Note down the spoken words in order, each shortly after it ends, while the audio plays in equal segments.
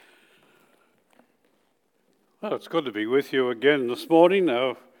Well, it's good to be with you again this morning.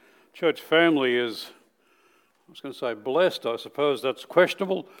 Our church family is, I was going to say blessed, I suppose that's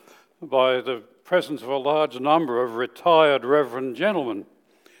questionable, by the presence of a large number of retired reverend gentlemen.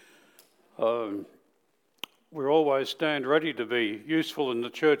 We always stand ready to be useful in the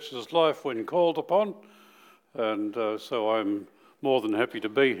church's life when called upon, and so I'm more than happy to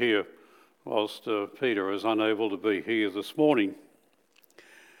be here whilst Peter is unable to be here this morning.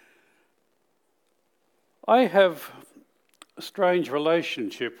 I have a strange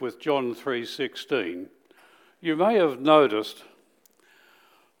relationship with John 3:16. You may have noticed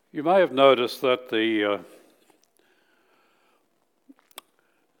that the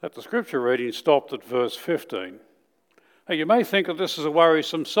scripture reading stopped at verse 15. Now, you may think that this is a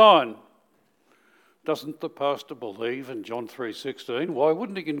worrisome sign. Doesn't the pastor believe in John 3:16? Why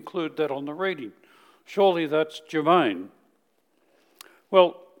wouldn't he include that on the reading? Surely that's germane.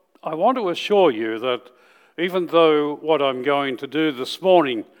 Well, I want to assure you that even though what I'm going to do this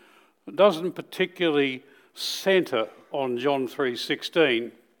morning doesn't particularly centre on John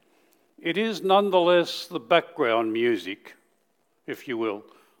 3:16, it is nonetheless the background music, if you will,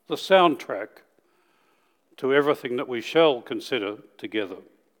 the soundtrack to everything that we shall consider together.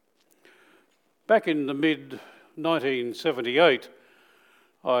 Back in the mid-1978,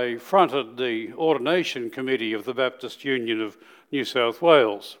 I fronted the ordination committee of the Baptist Union of New South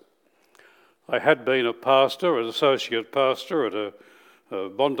Wales. I had been a pastor, an associate pastor at a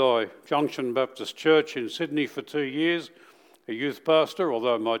Bondi Junction Baptist Church in Sydney for 2 years, a youth pastor,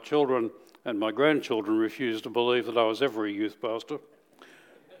 although my children and my grandchildren refused to believe that I was ever a youth pastor.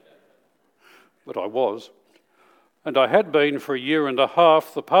 But I was. And I had been for 1.5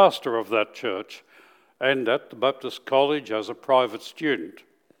 years the pastor of that church and at the Baptist College as a private student.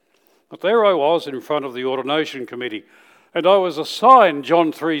 But there I was in front of the ordination committee, and I was assigned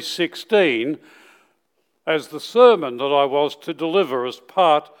John 3:16 as the sermon that I was to deliver as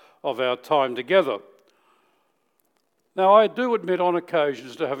part of our time together. Now, I do admit on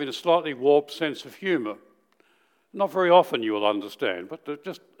occasions to having a slightly warped sense of humour. Not very often, you will understand, but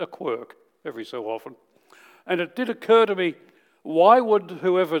just a quirk every so often. And it did occur to me, why would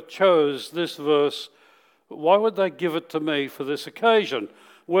whoever chose this verse, why would they give it to me for this occasion?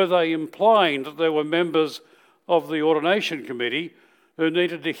 Were they implying that there were members of the ordination committee who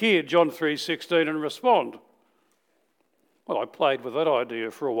needed to hear John 3:16 and respond? Well, I played with that idea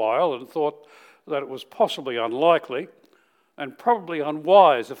for a while and thought that it was possibly unlikely and probably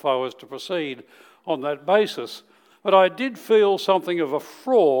unwise if I was to proceed on that basis. But I did feel something of a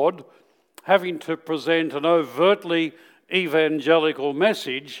fraud having to present an overtly evangelical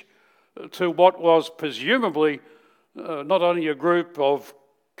message to what was presumably not only a group of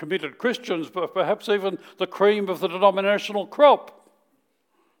committed Christians, but perhaps even the cream of the denominational crop.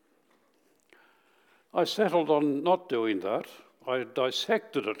 I settled on not doing that. I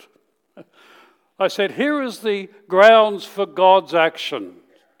dissected it. I said, here is the grounds for God's action.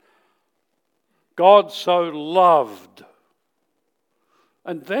 God so loved.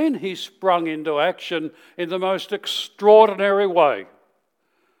 And then he sprung into action in the most extraordinary way.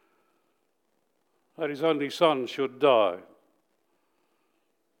 That his only son should die.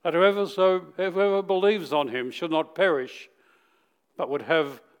 That whoever believes on him should not perish, but would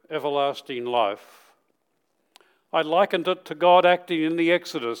have everlasting life. I likened it to God acting in the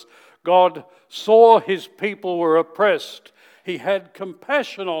Exodus. God saw his people were oppressed. He had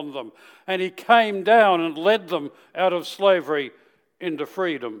compassion on them, and he came down and led them out of slavery into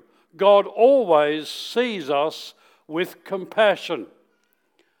freedom. God always sees us with compassion.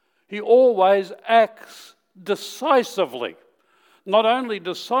 He always acts decisively. Not only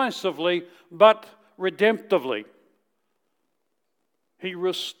decisively, but redemptively. He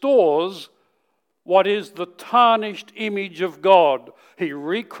restores what is the tarnished image of God. He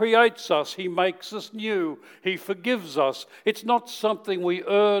recreates us. He makes us new. He forgives us. It's not something we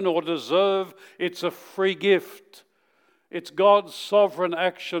earn or deserve. It's a free gift. It's God's sovereign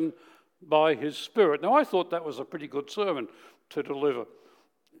action by his Spirit. Now, I thought that was a pretty good sermon to deliver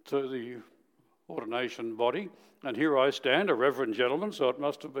to the ordination body. And here I stand, a reverend gentleman, so it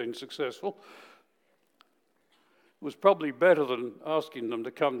must have been successful. It was probably better than asking them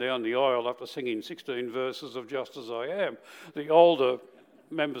to come down the aisle after singing 16 verses of Just As I Am. The older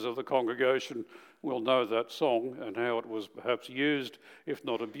members of the congregation will know that song and how it was perhaps used, if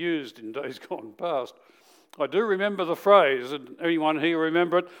not abused, in days gone past. I do remember the phrase, and anyone here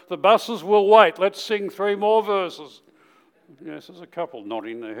remember it? The buses will wait, let's sing 3 more verses. Yes, there's a couple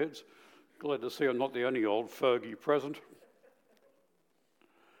nodding their heads. Glad to see I'm not the only old fogey present.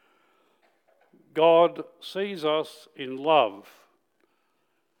 God sees us in love.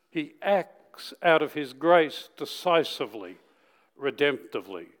 He acts acts out of his grace decisively,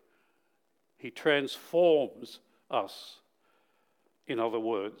 redemptively. He transforms us, in other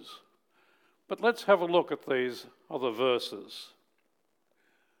words. But let's have a look at these other verses.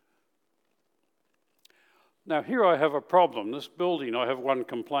 Now here I have a problem. This building, I have one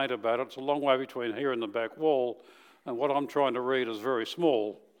complaint about it. It's a long way between here and the back wall, and what I'm trying to read is very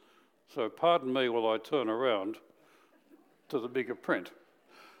small. So pardon me while I turn around to the bigger print.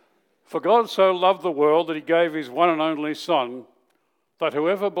 For God so loved the world that he gave his one and only Son, that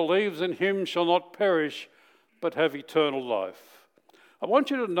whoever believes in him shall not perish, but have eternal life. I want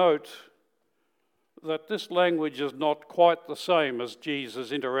you to note that this language is not quite the same as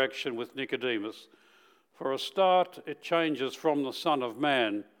Jesus' interaction with Nicodemus. For a start, it changes from the Son of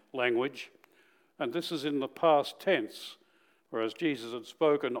Man language, and this is in the past tense, whereas Jesus had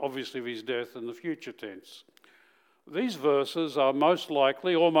spoken obviously of his death in the future tense. These verses are most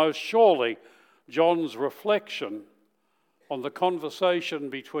likely, almost surely, John's reflection on the conversation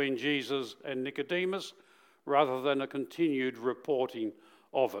between Jesus and Nicodemus, rather than a continued reporting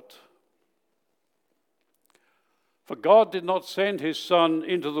of it. For God did not send his Son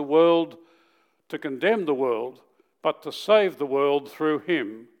into the world to condemn the world, but to save the world through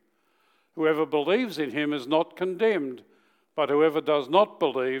him. Whoever believes in him is not condemned, but whoever does not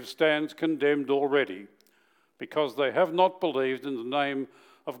believe stands condemned already, because they have not believed in the name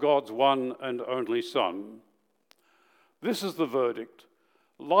of God's one and only Son. This is the verdict.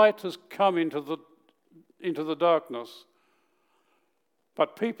 Light has come into the darkness,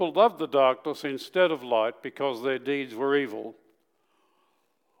 but people loved the darkness instead of light because their deeds were evil.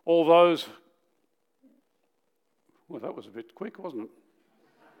 All those... Well, that was a bit quick, wasn't it?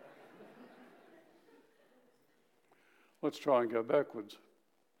 Let's try and go backwards.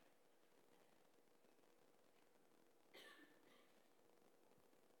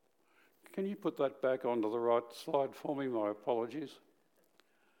 Can you put that back onto the right slide for me? My apologies.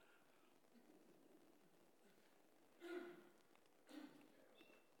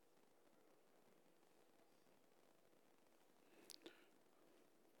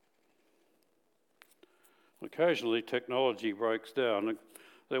 Occasionally technology breaks down.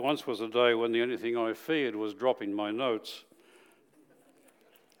 There once was a day when the only thing I feared was dropping my notes.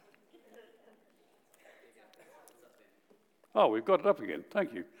 Oh, we've got it up again.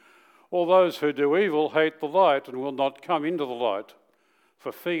 Thank you. All those who do evil hate the light and will not come into the light,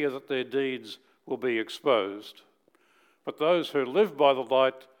 for fear that their deeds will be exposed. But those who live by the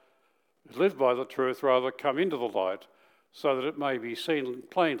light, live by the truth, rather come into the light, so that it may be seen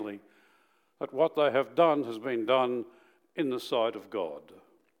plainly that what they have done has been done in the sight of God.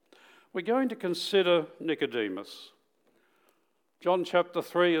 We're going to consider Nicodemus. John chapter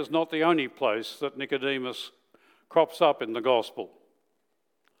 3 is not the only place that Nicodemus crops up in the gospel.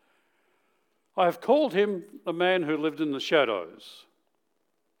 I have called him the man who lived in the shadows.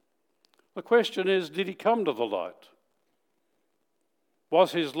 The question is, did he come to the light?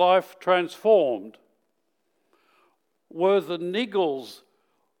 Was his life transformed? Were the niggles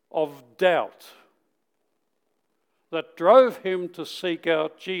of doubt that drove him to seek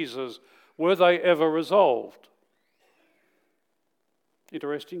out Jesus, were they ever resolved?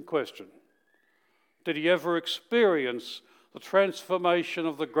 Interesting question. Did he ever experience the transformation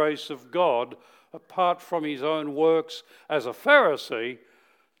of the grace of God apart from his own works as a Pharisee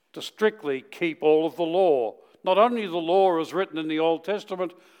to strictly keep all of the law? Not only the law as written in the Old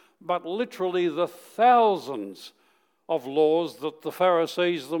Testament, but literally the thousands of laws that the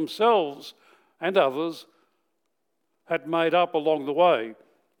Pharisees themselves and others had made up along the way.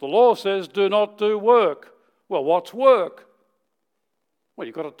 The law says, do not do work. Well, what's work? Well,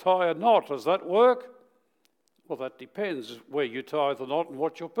 you've got to tie a knot. Does that work? Well, that depends where you tie the knot and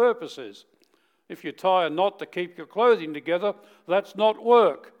what your purpose is. If you tie a knot to keep your clothing together, that's not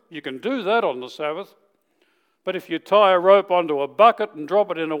work. You can do that on the Sabbath. But if you tie a rope onto a bucket and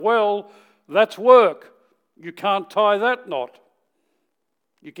drop it in a well, that's work. You can't tie that knot.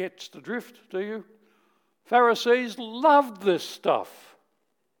 You get the drift, do you? Pharisees loved this stuff.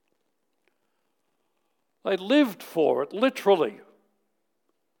 They lived for it, literally.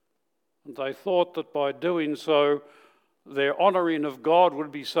 And they thought that by doing so, their honouring of God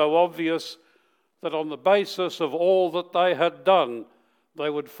would be so obvious that on the basis of all that they had done, they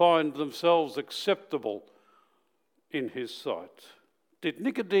would find themselves acceptable in his sight. Did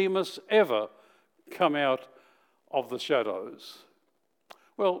Nicodemus ever come out of the shadows?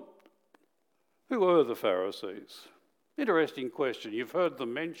 Well, who were the Pharisees? Interesting question. You've heard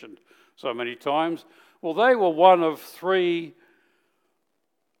them mentioned so many times. Well, they were one of three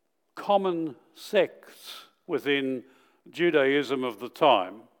common sects within Judaism of the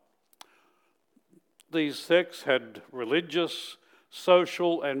time. these sects had religious,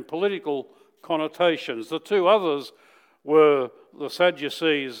 social, and political connotations. The two others were the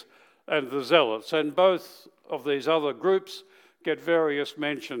Sadducees and the Zealots, and both of these other groups get various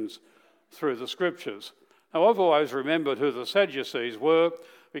mentions through the scriptures. Now, I've always remembered who the Sadducees were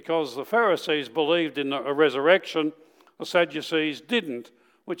because the Pharisees believed in a resurrection, the Sadducees didn't,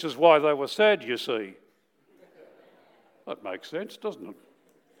 which is why they were sad, you see. That makes sense, doesn't it?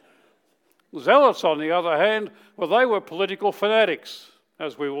 The Zealots, on the other hand, well, they were political fanatics,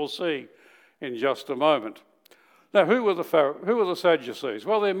 as we will see in just a moment. Now, who were the Sadducees?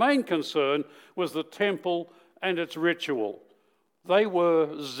 Well, their main concern was the temple and its ritual. They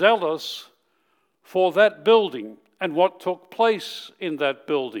were zealous for that building and what took place in that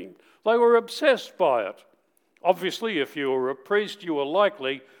building. They were obsessed by it. Obviously, if you were a priest, you were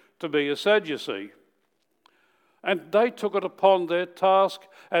likely to be a Sadducee. And they took it upon their task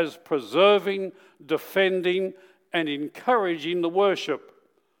as preserving, defending, and encouraging the worship.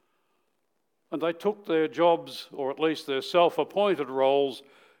 And they took their jobs, or at least their self-appointed roles,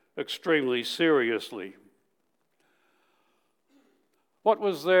 extremely seriously. What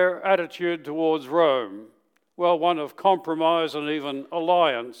was their attitude towards Rome? Well, one of compromise and even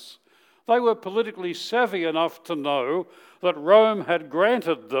alliance. They were politically savvy enough to know that Rome had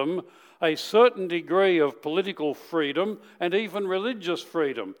granted them a certain degree of political freedom and even religious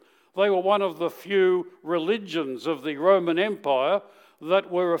freedom. They were one of the few religions of the Roman Empire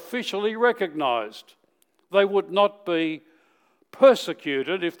that were officially recognized. They would not be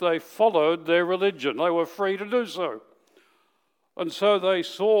persecuted if they followed their religion. They were free to do so. And so they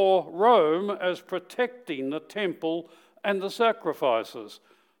saw Rome as protecting the temple and the sacrifices.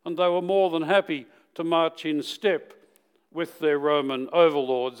 And they were more than happy to march in step with their Roman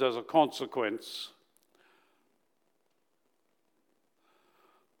overlords as a consequence.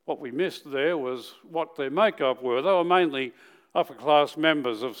 What we missed there was what their makeup were. They were mainly upper-class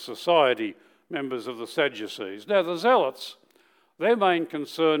members of society, members of the Sadducees. Now, the Zealots, their main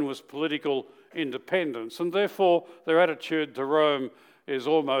concern was political independence, and therefore their attitude to Rome is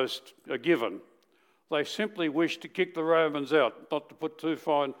almost a given. They simply wished to kick the Romans out, not to put too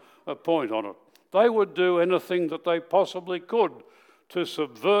fine a point on it. They would do anything that they possibly could to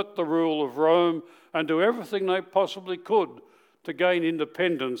subvert the rule of Rome and do everything they possibly could to gain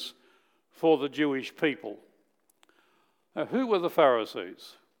independence for the Jewish people. Now, who were the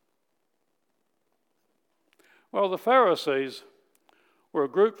Pharisees? Well, the Pharisees were a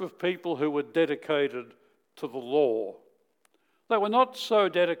group of people who were dedicated to the law. They were not so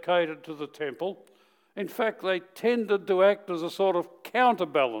dedicated to the temple. In fact, they tended to act as a sort of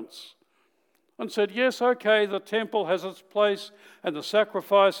counterbalance and said, yes, okay, the temple has its place and the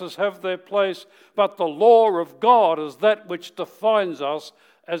sacrifices have their place, but the law of God is that which defines us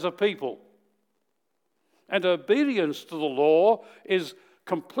as a people. And obedience to the law is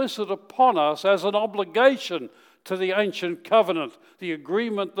complicit upon us as an obligation to the ancient covenant, the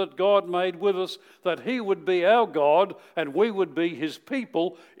agreement that God made with us that He would be our God and we would be His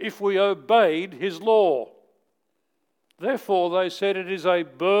people if we obeyed His law. Therefore, they said it is a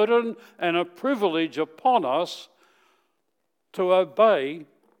burden and a privilege upon us to obey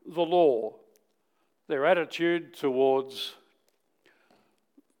the law. Their attitude towards,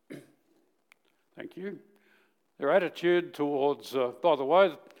 thank you, their attitude towards, by the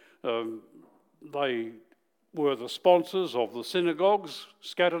way, they were the sponsors of the synagogues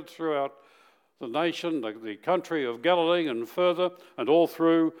scattered throughout the nation, the country of Galilee and further, and all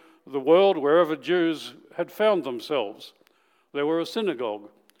through the world, wherever Jews had found themselves. There were a synagogue.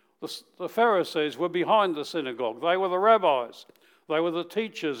 The Pharisees were behind the synagogue. They were the rabbis. They were the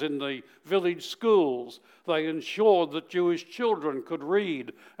teachers in the village schools. They ensured that Jewish children could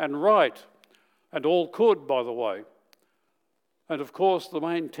read and write, and all could, by the way. And of course, the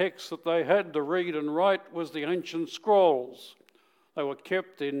main text that they had to read and write was the ancient scrolls. They were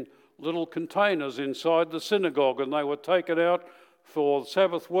kept in little containers inside the synagogue, and they were taken out for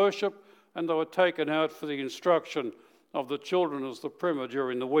Sabbath worship, and they were taken out for the instruction of the children as the primer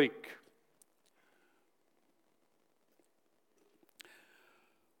during the week.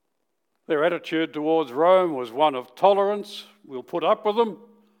 Their attitude towards Rome was one of tolerance. We'll put up with them,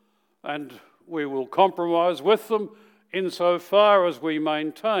 and we will compromise with them insofar as we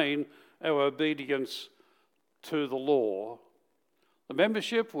maintain our obedience to the law. The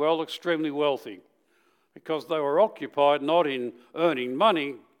membership, well, extremely wealthy, because they were occupied not in earning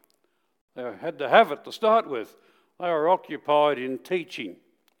money. They had to have it to start with. They were occupied in teaching.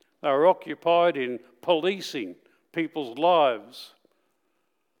 They were occupied in policing people's lives.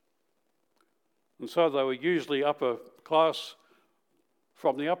 And so they were usually upper class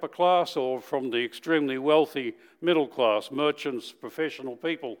from the upper class or from the extremely wealthy middle class, merchants, professional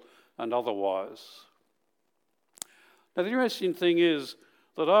people, and otherwise. Now, the interesting thing is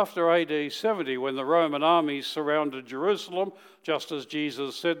that after AD 70, when the Roman armies surrounded Jerusalem, just as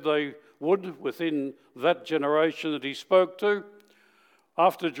Jesus said they would within that generation that he spoke to,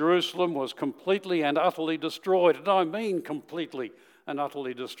 after Jerusalem was completely and utterly destroyed, and I mean completely and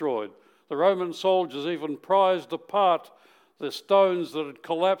utterly destroyed, the Roman soldiers even prized apart the stones that had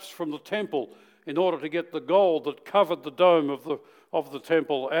collapsed from the temple in order to get the gold that covered the dome of the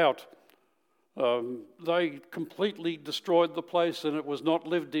temple out. They completely destroyed the place, and it was not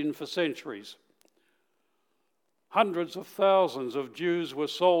lived in for centuries. Hundreds of thousands of Jews were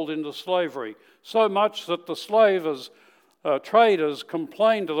sold into slavery, so much that the traders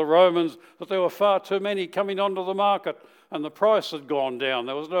complained to the Romans that there were far too many coming onto the market and the price had gone down.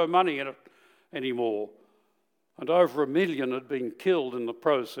 There was no money in it anymore. And over 1 million had been killed in the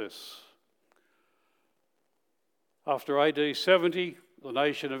process. After AD 70, the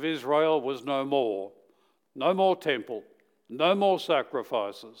nation of Israel was no more. No more temple, no more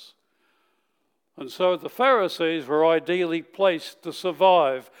sacrifices. And so the Pharisees were ideally placed to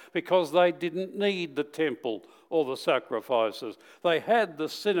survive because they didn't need the temple or the sacrifices. They had the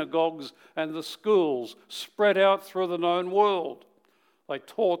synagogues and the schools spread out through the known world. They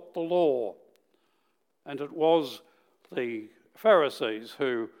taught the law. And it was the Pharisees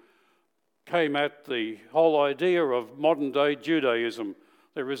who came at the whole idea of modern-day Judaism.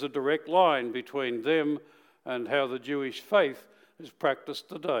 There is a direct line between them and how the Jewish faith is practiced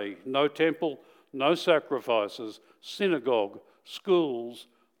today. No temple, no sacrifices, synagogue, schools,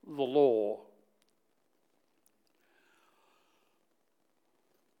 the law.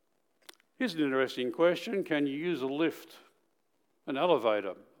 Here's an interesting question. Can you use a lift, an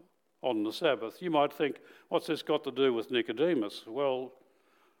elevator, on the Sabbath? You might think, what's this got to do with Nicodemus? Well,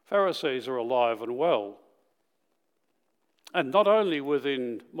 Pharisees are alive and well. And not only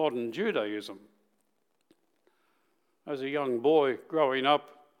within modern Judaism. As a young boy growing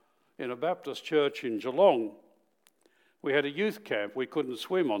up in a Baptist church in Geelong, we had a youth camp. We couldn't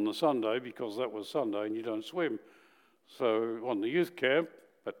swim on the Sunday because that was Sunday and you don't swim. So on the youth camp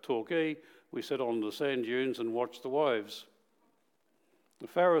at Torquay, we sat on the sand dunes and watched the waves. The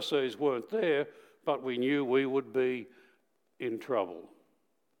Pharisees weren't there, but we knew we would be in trouble.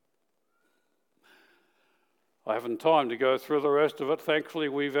 I haven't time to go through the rest of it. Thankfully,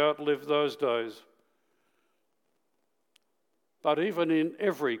 we've outlived those days. But even in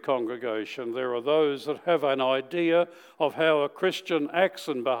every congregation, there are those that have an idea of how a Christian acts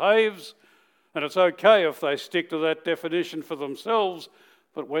and behaves, and it's okay if they stick to that definition for themselves,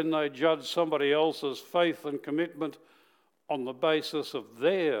 but when they judge somebody else's faith and commitment on the basis of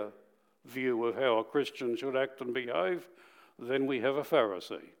their view of how a Christian should act and behave, then we have a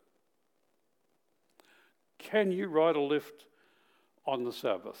Pharisee. Can you ride a lift on the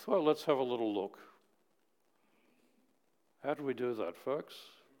Sabbath? Well, let's have a little look. How do we do that, folks?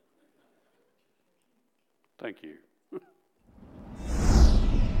 Thank you.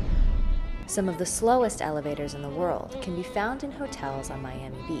 Some of the slowest elevators in the world can be found in hotels on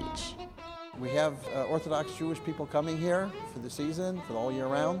Miami Beach. We have Orthodox Jewish people coming here for the season, for all year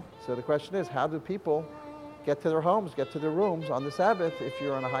round. So the question is, how do people get to their homes, get to their rooms on the Sabbath if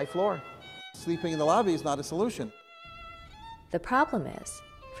you're on a high floor? Sleeping in the lobby is not a solution. The problem is,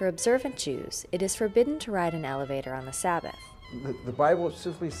 for observant Jews, it is forbidden to ride an elevator on the Sabbath. The Bible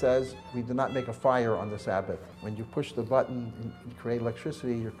simply says we do not make a fire on the Sabbath. When you push the button and create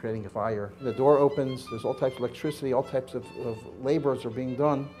electricity, you're creating a fire. The door opens, there's all types of electricity, all types of labors are being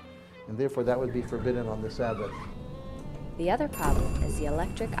done, and therefore that would be forbidden on the Sabbath. The other problem is the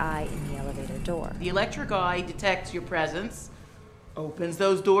electric eye in the elevator door. The electric eye detects your presence, opens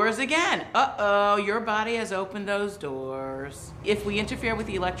those doors again. Uh-oh, your body has opened those doors. If we interfere with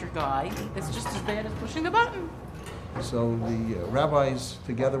the electric eye, it's just as bad as pushing the button. So the rabbis,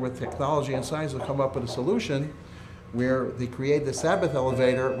 together with technology and science, will come up with a solution where they create the Sabbath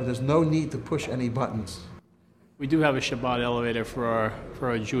elevator where there's no need to push any buttons. We do have a Shabbat elevator for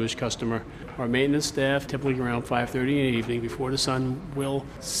our Jewish customer. Our maintenance staff, typically around 5:30 in the evening, before the sun will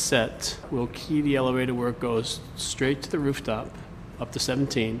set, will key the elevator where it goes straight to the rooftop, up to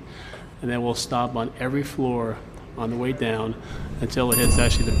 17, and then we'll stop on every floor on the way down until it hits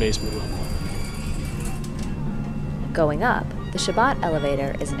actually the basement level. Going up, the Shabbat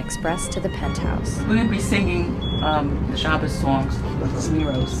elevator is an express to the penthouse. We're going to be singing the Shabbos songs,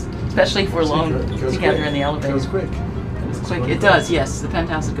 Smiros, especially if we're alone together in the elevator. It goes quick. It's quick. It does, yes. The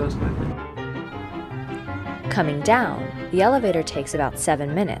penthouse, it goes quickly. Coming down, the elevator takes about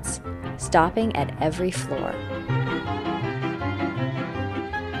 7 minutes, stopping at every floor.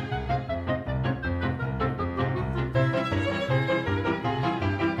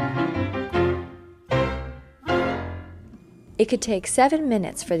 It could take 7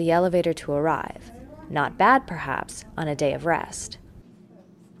 minutes for the elevator to arrive. Not bad, perhaps, on a day of rest.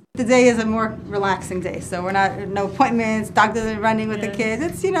 The day is a more relaxing day, so we're not, no appointments, doctors are running with the kids.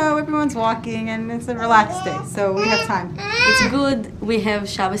 It's, everyone's walking and it's a relaxed day, so we have time. It's good. We have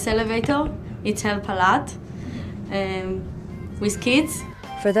Shabbos elevator. It helps a lot with kids.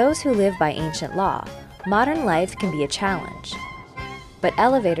 For those who live by ancient law, modern life can be a challenge. But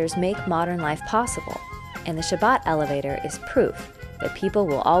elevators make modern life possible, and the Shabbat elevator is proof that people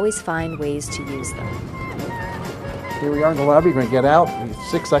will always find ways to use them. Here we are in the lobby. We're going to get out. We have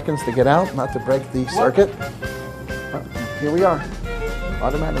 6 seconds to get out, not to break the circuit. Here we are.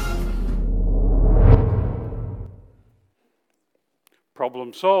 Automatic.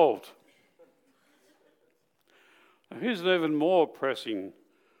 Problem solved. Now, here's an even more pressing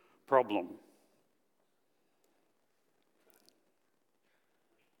problem.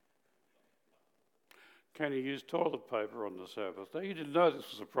 Can you use toilet paper on the Sabbath? Now, you didn't know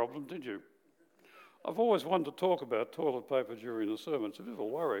this was a problem, did you? I've always wanted to talk about toilet paper during the sermon. It's a bit of a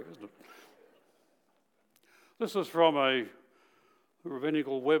worry, isn't it? This is from a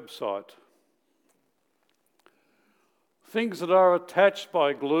rabbinical website. Things that are attached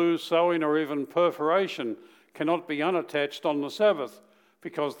by glue, sewing, or even perforation cannot be unattached on the Sabbath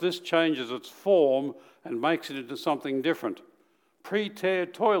because this changes its form and makes it into something different. Pre-tear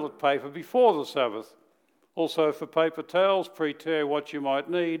toilet paper before the Sabbath. Also for paper towels, pre-tear what you might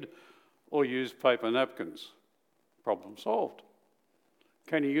need, or use paper napkins. Problem solved.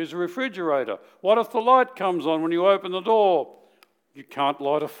 Can you use a refrigerator? What if the light comes on when you open the door? You can't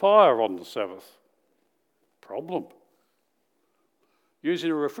light a fire on the Sabbath. Problem.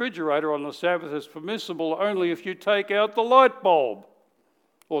 Using a refrigerator on the Sabbath is permissible only if you take out the light bulb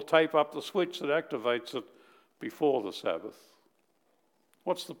or tape up the switch that activates it before the Sabbath.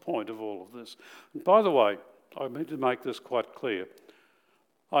 What's the point of all of this? And by the way, I need to make this quite clear.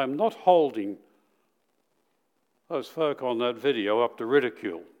 I am not holding those folk on that video up to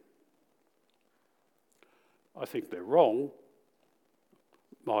ridicule. I think they're wrong.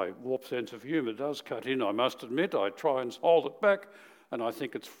 My warped sense of humour does cut in, I must admit. I try and hold it back, and I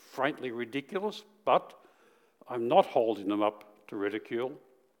think it's frankly ridiculous, but I'm not holding them up to ridicule.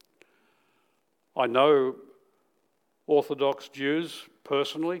 I know Orthodox Jews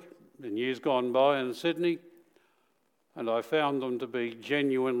personally in years gone by in Sydney, and I found them to be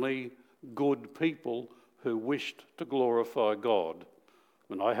genuinely good people who wished to glorify God.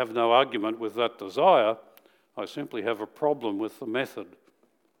 And I have no argument with that desire. I simply have a problem with the method.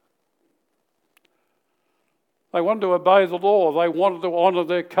 They wanted to obey the law. They wanted to honour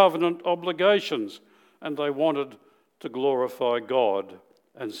their covenant obligations, and they wanted to glorify God,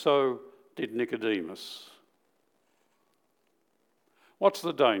 and so did Nicodemus. What's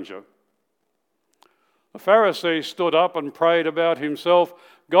the danger? The Pharisee stood up and prayed about himself,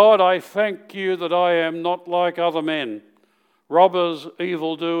 God, I thank you that I am not like other men, robbers,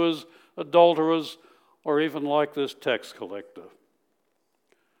 evildoers, adulterers, or even like this tax collector.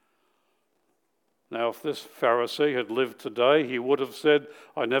 Now, if this Pharisee had lived today, he would have said,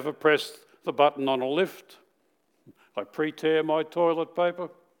 I never press the button on a lift, I pre-tear my toilet paper,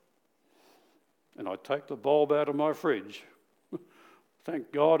 and I take the bulb out of my fridge.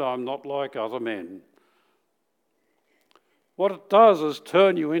 Thank God I'm not like other men. What it does is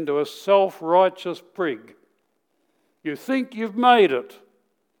turn you into a self-righteous prig. You think you've made it.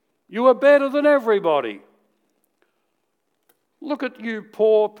 You are better than everybody. Look at you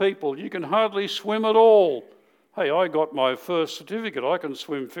poor people. You can hardly swim at all. Hey, I got my first certificate. I can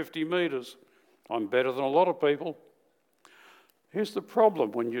swim 50 metres. I'm better than a lot of people. Here's the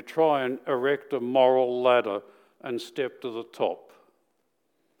problem when you try and erect a moral ladder and step to the top.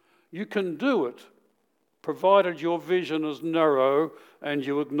 You can do it, provided your vision is narrow and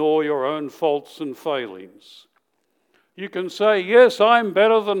you ignore your own faults and failings. You can say, yes, I'm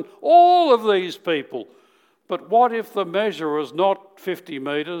better than all of these people, but what if the measure is not 50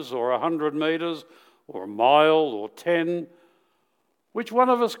 metres or 100 metres or a mile or 10? Which one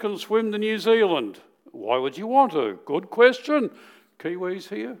of us can swim to New Zealand? Why would you want to? Good question. Kiwis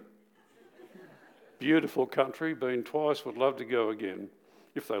here? Beautiful country, been twice, would love to go again,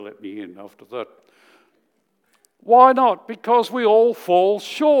 if they let me in after that. Why not? Because we all fall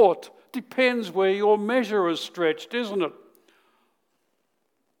short. Depends where your measure is stretched, isn't it?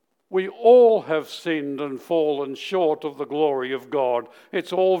 We all have sinned and fallen short of the glory of God.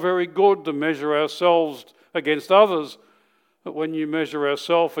 It's all very good to measure ourselves against others, but when you measure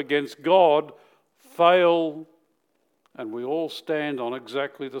ourselves against God, fail, and we all stand on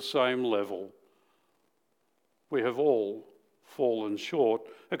exactly the same level. We have all fallen short,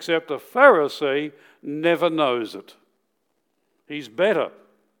 except a Pharisee never knows it. He's better.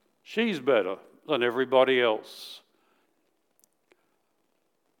 She's better than everybody else.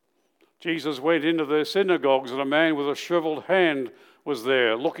 Jesus went into their synagogues, and a man with a shriveled hand was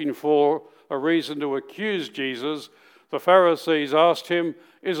there, looking for a reason to accuse Jesus. The Pharisees asked him,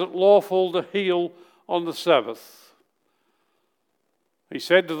 "Is it lawful to heal on the Sabbath?" He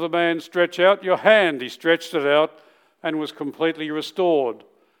said to the man, "Stretch out your hand." He stretched it out and was completely restored.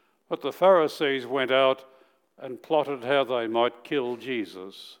 But the Pharisees went out and plotted how they might kill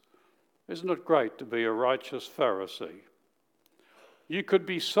Jesus. Isn't it great to be a righteous Pharisee? You could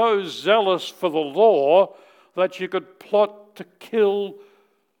be so zealous for the law that you could plot to kill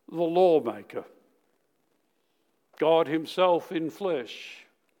the lawmaker. God himself in flesh,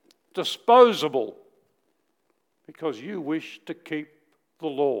 disposable, because you wish to keep the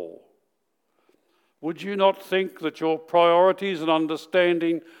law. Would you not think that your priorities and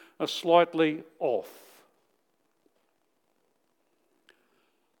understanding are slightly off?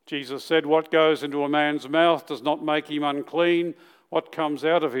 Jesus said, "What goes into a man's mouth does not make him unclean. What comes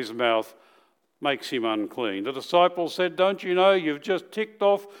out of his mouth makes him unclean." The disciples said, "Don't you know you've just ticked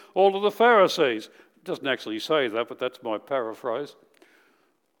off all of the Pharisees?" It doesn't actually say that, but that's my paraphrase.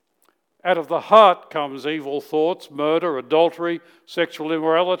 Out of the heart comes evil thoughts, murder, adultery, sexual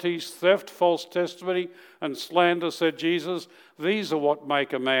immoralities, theft, false testimony, and slander, said Jesus. These are what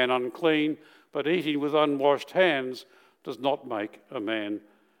make a man unclean, but eating with unwashed hands does not make a man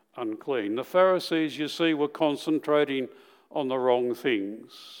unclean. The Pharisees, you see, were concentrating on the wrong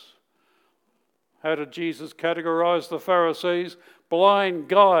things. How did Jesus categorize the Pharisees? Blind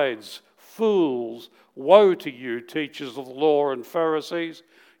guides, fools. Woe to you, teachers of the law and Pharisees,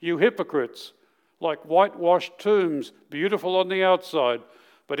 you hypocrites, like whitewashed tombs, beautiful on the outside,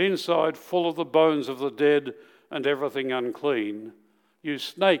 but inside full of the bones of the dead and everything unclean. You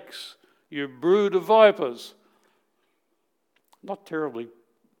snakes, you brood of vipers. Not terribly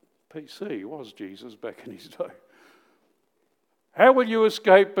PC, was Jesus back in his day. How will you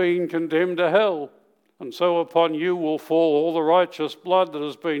escape being condemned to hell? And so upon you will fall all the righteous blood that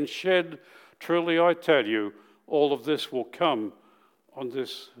has been shed. Truly I tell you, all of this will come on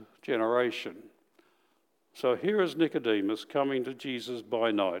this generation. So here is Nicodemus coming to Jesus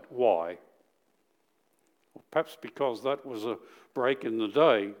by night. Why? Well, perhaps because that was a break in the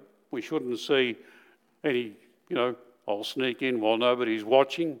day. We shouldn't see any, I'll sneak in while nobody's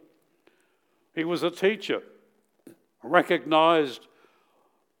watching. He was a teacher, a recognized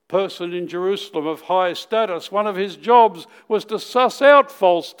person in Jerusalem of high status. One of his jobs was to suss out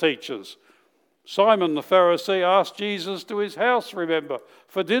false teachers. Simon the Pharisee asked Jesus to his house, remember,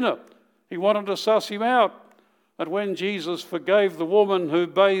 for dinner. He wanted to suss him out. And when Jesus forgave the woman who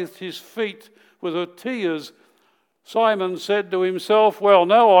bathed his feet with her tears, Simon said to himself, "Well,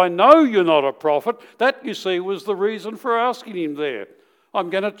 now I know you're not a prophet." That, you see, was the reason for asking him there. I'm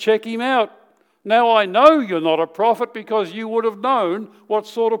going to check him out. Now I know you're not a prophet because you would have known what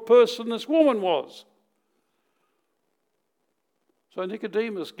sort of person this woman was. So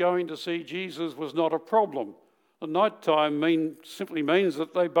Nicodemus going to see Jesus was not a problem. The night time simply means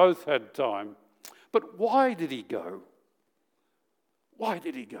that they both had time. But why did he go? Why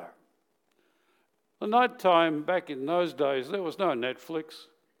did he go? The night time back in those days, there was no Netflix.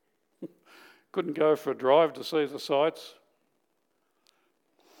 Couldn't go for a drive to see the sights.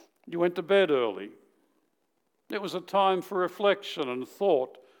 You went to bed early. It was a time for reflection and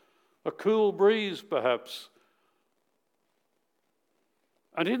thought, a cool breeze perhaps.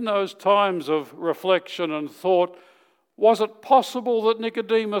 And in those times of reflection and thought, was it possible that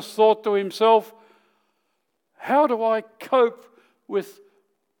Nicodemus thought to himself, how do I cope with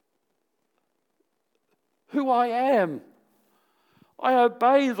who I am? I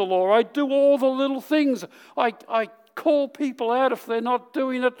obey the law. I do all the little things. I call people out if they're not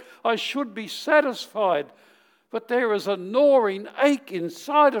doing it. I should be satisfied. But there is a gnawing ache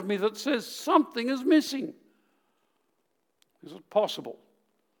inside of me that says something is missing. Is it possible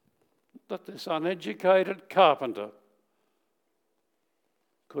that this uneducated carpenter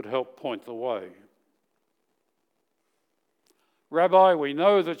could help point the way? Rabbi, we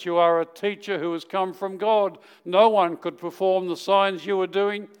know that you are a teacher who has come from God. No one could perform the signs you are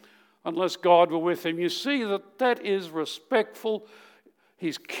doing unless God were with him. You see that is respectful.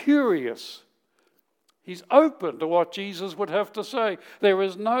 He's curious. He's open to what Jesus would have to say. There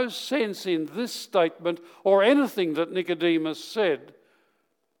is no sense in this statement or anything that Nicodemus said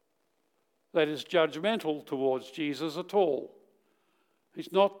that is judgmental towards Jesus at all.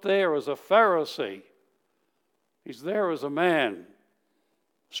 He's not there as a Pharisee. He's there as a man,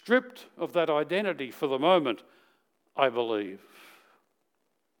 stripped of that identity for the moment, I believe.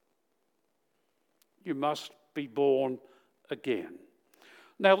 You must be born again.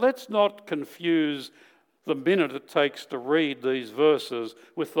 Now, let's not confuse the minute it takes to read these verses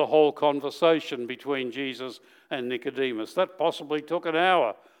with the whole conversation between Jesus and Nicodemus. That possibly took an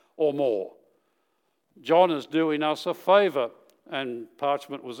hour or more. John is doing us a favour, and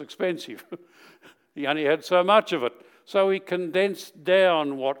parchment was expensive. He only had so much of it. So he condensed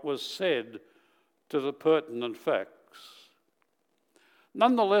down what was said to the pertinent facts.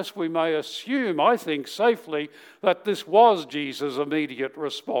 Nonetheless, we may assume, I think safely, that this was Jesus' immediate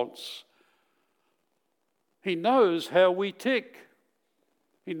response. He knows how we tick.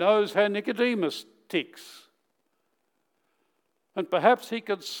 He knows how Nicodemus ticks. And perhaps he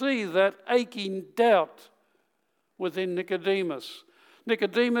could see that aching doubt within Nicodemus.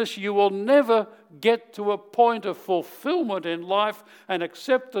 Nicodemus, you will never get to a point of fulfillment in life and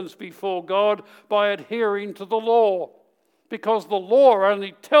acceptance before God by adhering to the law, because the law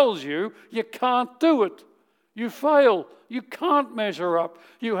only tells you you can't do it. You fail. You can't measure up.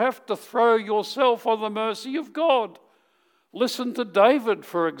 You have to throw yourself on the mercy of God. Listen to David,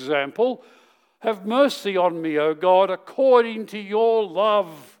 for example. Have mercy on me, O God, according to your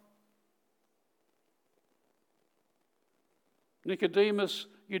love. Nicodemus,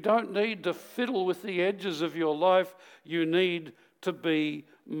 you don't need to fiddle with the edges of your life. You need to be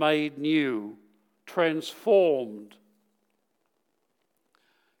made new, transformed.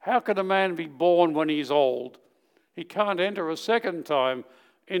 How can a man be born when he's old? He can't enter a second time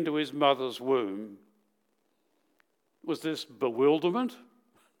into his mother's womb. Was this bewilderment?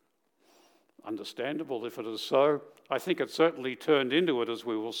 Understandable if it is so. I think it certainly turned into it, as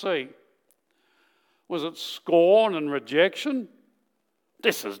we will see. Was it scorn and rejection?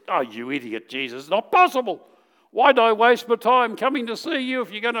 Oh, you idiot, Jesus, not possible. Why'd I waste my time coming to see you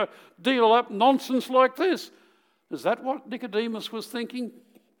if you're going to deal up nonsense like this? Is that what Nicodemus was thinking?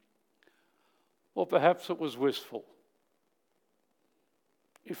 Or perhaps it was wistful.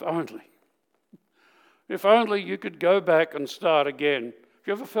 If only you could go back and start again. Have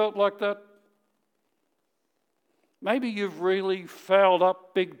you ever felt like that? Maybe you've really fouled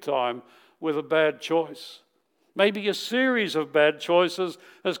up big time with a bad choice. Maybe a series of bad choices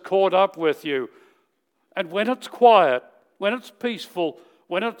has caught up with you. And when it's quiet, when it's peaceful,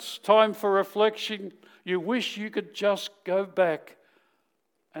 when it's time for reflection, you wish you could just go back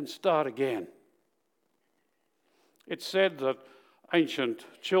and start again. It's said that ancient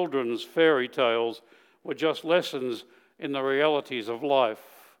children's fairy tales were just lessons in the realities of life.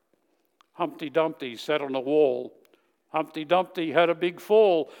 Humpty Dumpty sat on a wall. Humpty Dumpty had a big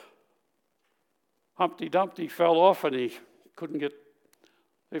fall. Humpty Dumpty fell off and he couldn't get,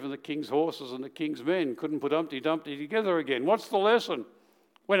 even the king's horses and the king's men couldn't put Humpty Dumpty together again. What's the lesson?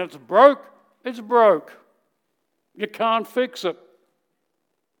 When it's broke, it's broke. You can't fix it.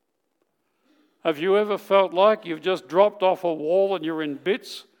 Have you ever felt like you've just dropped off a wall and you're in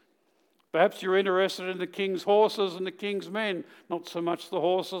bits? Perhaps you're interested in the king's horses and the king's men. Not so much the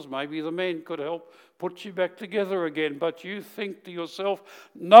horses, maybe the men could help put you back together again. But you think to yourself,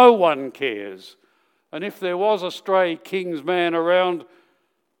 no one cares. And if there was a stray king's man around,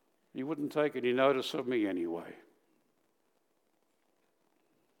 he wouldn't take any notice of me anyway.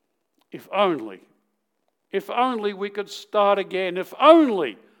 If only we could start again. If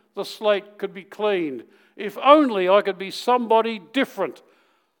only the slate could be cleaned. If only I could be somebody different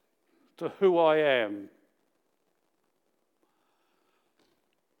to who I am.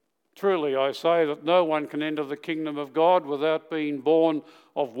 Truly, I say that no one can enter the kingdom of God without being born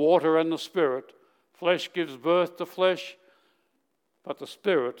of water and the Spirit. Flesh gives birth to flesh, but the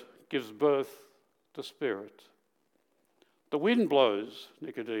Spirit gives birth to spirit. The wind blows,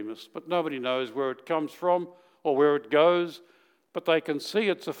 Nicodemus, but nobody knows where it comes from or where it goes, but they can see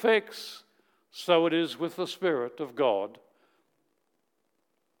its effects. So it is with the Spirit of God.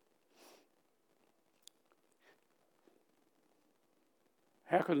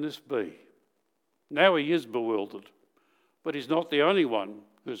 How can this be? Now he is bewildered, but he's not the only one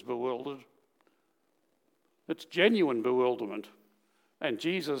who's bewildered. It's genuine bewilderment, and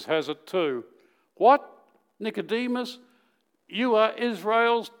Jesus has it too. What? Nicodemus, you are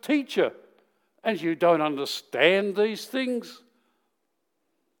Israel's teacher, and you don't understand these things?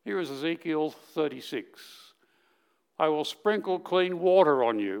 Here is Ezekiel 36. I will sprinkle clean water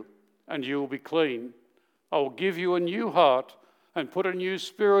on you, and you will be clean. I will give you a new heart and put a new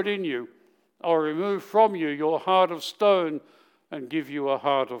spirit in you. I will remove from you your heart of stone and give you a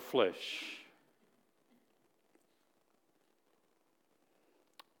heart of flesh.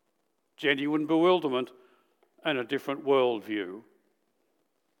 Genuine bewilderment and a different worldview.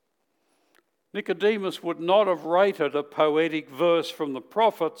 Nicodemus would not have rated a poetic verse from the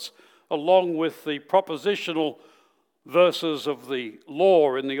prophets along with the propositional verses of the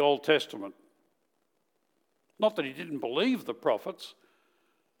law in the Old Testament. Not that he didn't believe the prophets,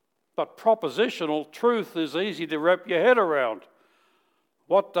 but propositional truth is easy to wrap your head around.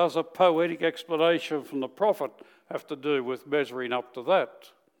 What does a poetic explanation from the prophet have to do with measuring up to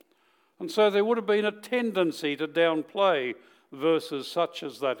that? And so there would have been a tendency to downplay verses such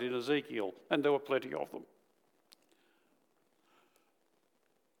as that in Ezekiel, and there were plenty of them.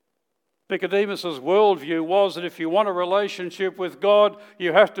 Nicodemus's worldview was that if you want a relationship with God,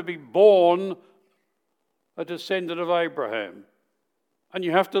 you have to be born a descendant of Abraham. And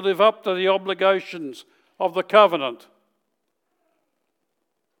you have to live up to the obligations of the covenant.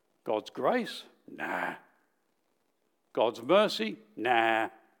 God's grace? Nah. God's mercy? Nah.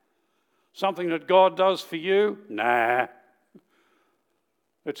 Something that God does for you? Nah.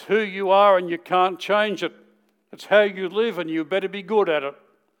 It's who you are and you can't change it. It's how you live and you better be good at it.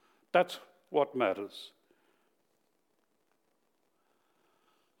 That's what matters.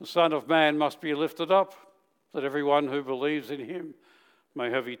 The Son of Man must be lifted up, that everyone who believes in him may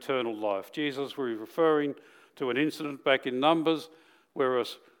have eternal life. Jesus was referring to an incident back in Numbers where a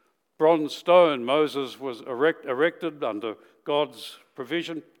bronze stone, Moses was erected under God's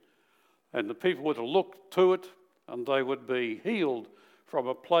provision, and the people were to look to it and they would be healed from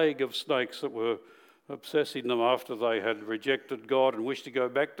a plague of snakes that were obsessing them after they had rejected God and wished to go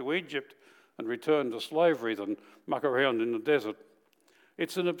back to Egypt and return to slavery than muck around in the desert.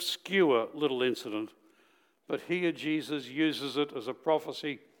 It's an obscure little incident, but here Jesus uses it as a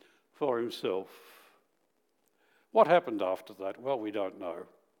prophecy for himself. What happened after that? Well, we don't know.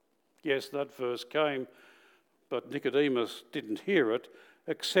 Yes, that verse came, but Nicodemus didn't hear it,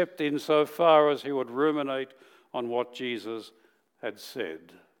 except insofar as he would ruminate on what Jesus had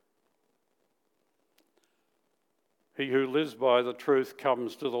said. He who lives by the truth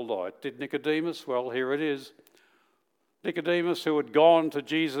comes to the light. Did Nicodemus? Well, here it is. Nicodemus, who had gone to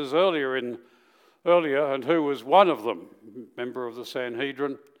Jesus earlier and who was one of them, member of the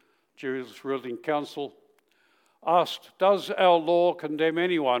Sanhedrin, Jews' ruling council, asked, does our law condemn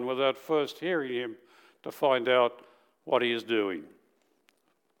anyone without first hearing him to find out what he is doing?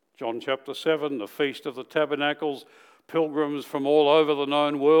 John chapter 7, the Feast of the Tabernacles, pilgrims from all over the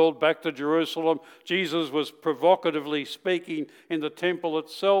known world back to Jerusalem. Jesus was provocatively speaking in the temple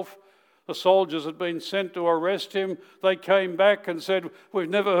itself. The soldiers had been sent to arrest him. They came back and said, we've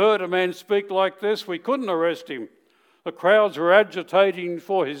never heard a man speak like this. We couldn't arrest him. The crowds were agitating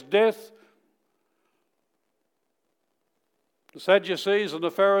for his death. The Sadducees and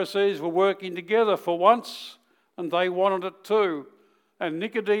the Pharisees were working together for once, and they wanted it too. And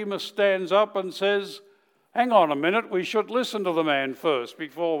Nicodemus stands up and says, hang on a minute, we should listen to the man first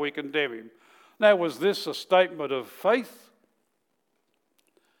before we condemn him. Now, was this a statement of faith?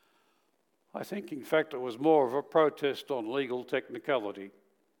 I think, in fact, it was more of a protest on legal technicality.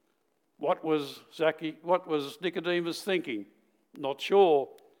 What was Nicodemus thinking? Not sure,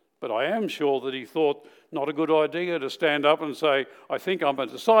 but I am sure that he thought not a good idea to stand up and say, I think I'm a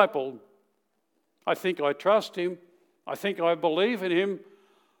disciple. I think I trust him. I think I believe in him.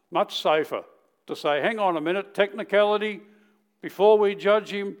 Much safer to say, hang on a minute, technicality, before we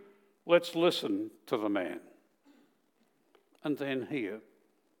judge him, let's listen to the man. And then here,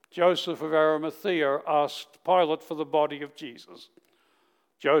 Joseph of Arimathea asked Pilate for the body of Jesus.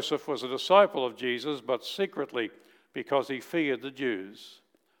 Joseph was a disciple of Jesus, but secretly because he feared the Jews.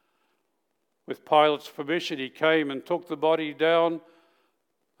 With Pilate's permission, he came and took the body down,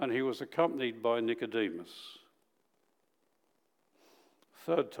 and he was accompanied by Nicodemus.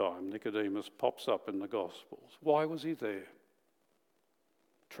 Third time, Nicodemus pops up in the Gospels. Why was he there?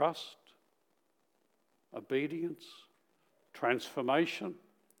 Trust, obedience, transformation,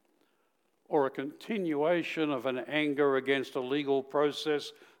 or a continuation of an anger against a legal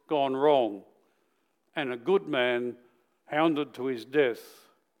process gone wrong and a good man hounded to his death?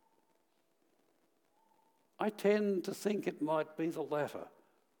 I tend to think it might be the latter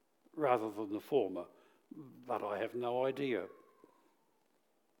rather than the former, but I have no idea.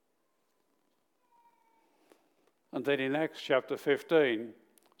 And then in Acts chapter 15,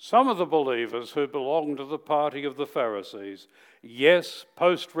 some of the believers who belonged to the party of the Pharisees, yes,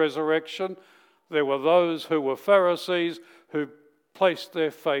 post-resurrection, there were those who were Pharisees who placed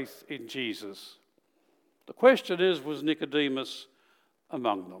their faith in Jesus. The question is, was Nicodemus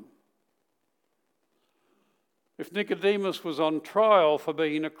among them? If Nicodemus was on trial for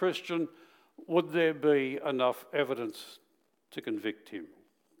being a Christian, would there be enough evidence to convict him?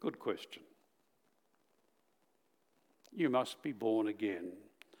 Good question. You must be born again,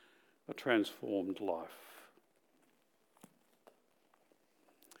 a transformed life.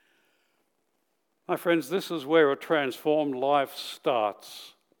 My friends, this is where a transformed life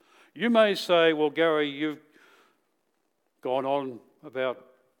starts. You may say, well, Gary, you've gone on about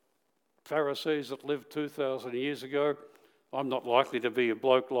Pharisees that lived 2,000 years ago. I'm not likely to be a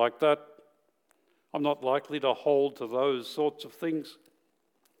bloke like that. I'm not likely to hold to those sorts of things.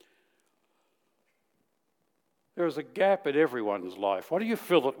 There is a gap in everyone's life. What do you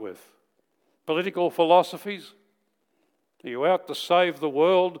fill it with? Political philosophies? Are you out to save the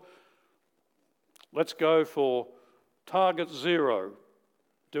world? Let's go for target zero.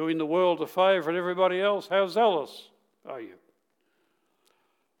 Doing the world a favour and everybody else? How zealous are you?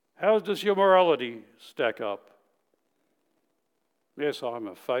 How does your morality stack up? Yes, I'm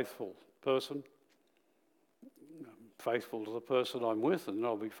a faithful person. I'm faithful to the person I'm with, and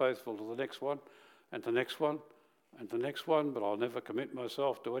I'll be faithful to the next one, and the next one, and the next one, but I'll never commit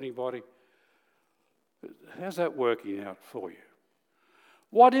myself to anybody. How's that working out for you?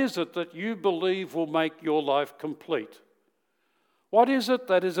 What is it that you believe will make your life complete? What is it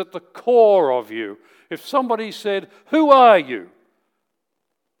that is at the core of you? If somebody said, "Who are you?"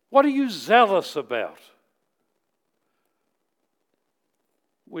 What are you zealous about?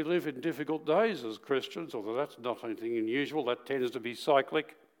 We live in difficult days as Christians, although that's not anything unusual. That tends to be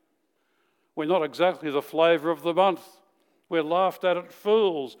cyclic. We're not exactly the flavour of the month. We're laughed at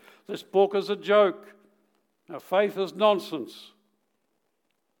fools. This book is a joke. Our faith is nonsense.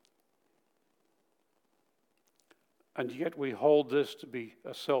 And yet we hold this to be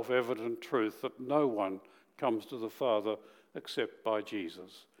a self-evident truth that no one comes to the Father except by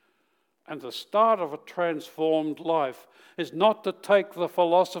Jesus. And the start of a transformed life is not to take the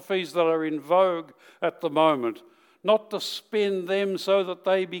philosophies that are in vogue at the moment, not to spin them so that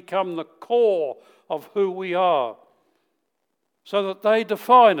they become the core of who we are, so that they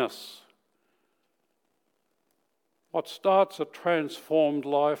define us. What starts a transformed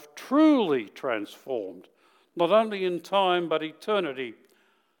life, truly transformed, not only in time but eternity,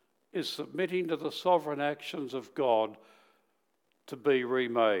 is submitting to the sovereign actions of God to be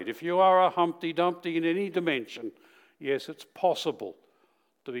remade. If you are a Humpty Dumpty in any dimension, yes, it's possible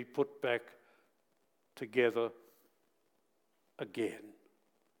to be put back together again.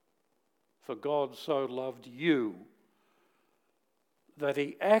 For God so loved you that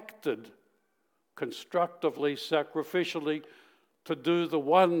he acted constructively, sacrificially, to do the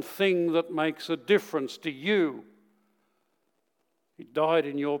one thing that makes a difference to you. He died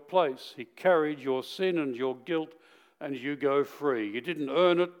in your place. He carried your sin and your guilt, and you go free. You didn't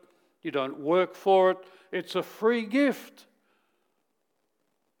earn it. You don't work for it. It's a free gift.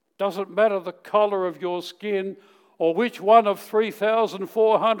 Doesn't matter the colour of your skin or which one of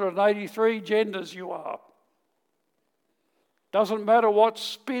 3,483 genders you are. Doesn't matter what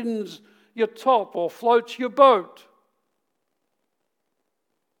spins your top or floats your boat.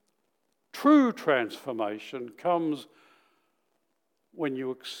 True transformation comes when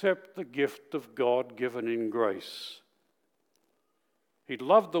you accept the gift of God given in grace. He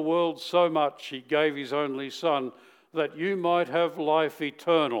loved the world so much, he gave his only Son, that you might have life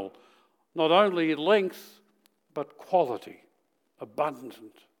eternal, not only length, but quality,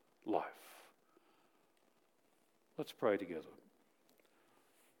 abundant life. Let's pray together.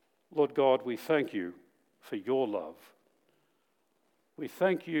 Lord God, we thank you for your love. We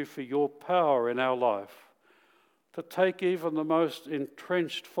thank you for your power in our life to take even the most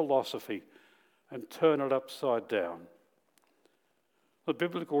entrenched philosophy and turn it upside down. The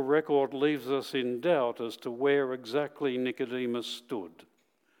biblical record leaves us in doubt as to where exactly Nicodemus stood.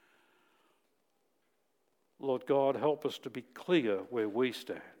 Lord God, help us to be clear where we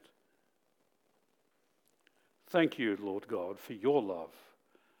stand. Thank you, Lord God, for your love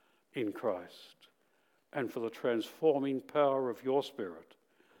in Christ and for the transforming power of your Spirit.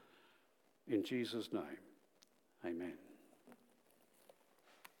 In Jesus' name, amen.